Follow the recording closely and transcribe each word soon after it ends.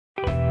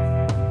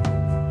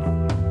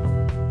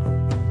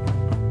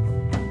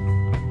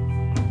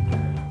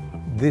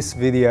This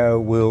video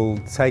will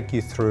take you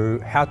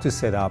through how to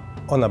set up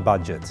on a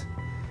budget.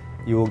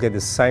 You will get the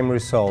same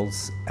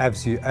results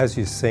as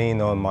you've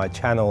seen on my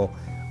channel.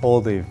 All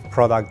the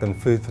product and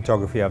food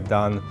photography I've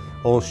done,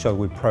 all shot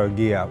with pro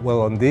gear. Well,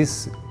 on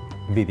this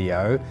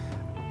video,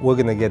 we're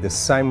going to get the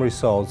same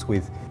results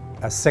with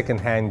a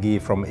second-hand gear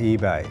from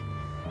eBay.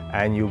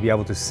 And you'll be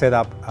able to set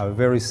up a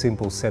very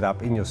simple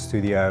setup in your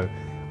studio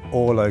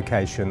or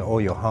location or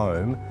your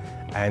home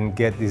and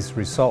get these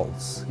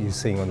results you're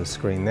seeing on the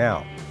screen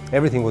now.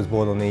 Everything was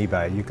bought on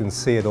eBay. You can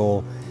see it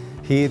all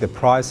here, the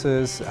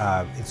prices,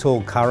 it's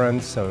all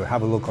current, so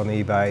have a look on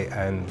eBay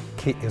and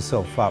kit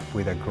yourself up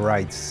with a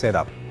great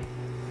setup.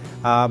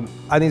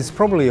 And it's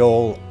probably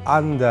all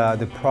under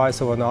the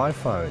price of an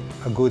iPhone,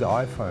 a good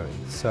iPhone.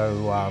 So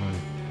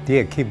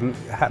yeah,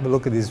 have a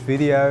look at this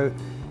video,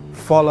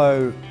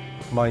 follow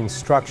my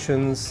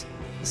instructions,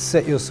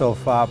 set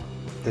yourself up,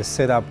 the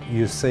setup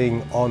you're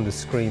seeing on the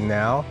screen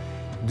now.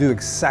 Do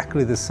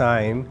exactly the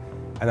same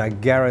and I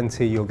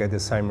guarantee you'll get the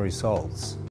same results.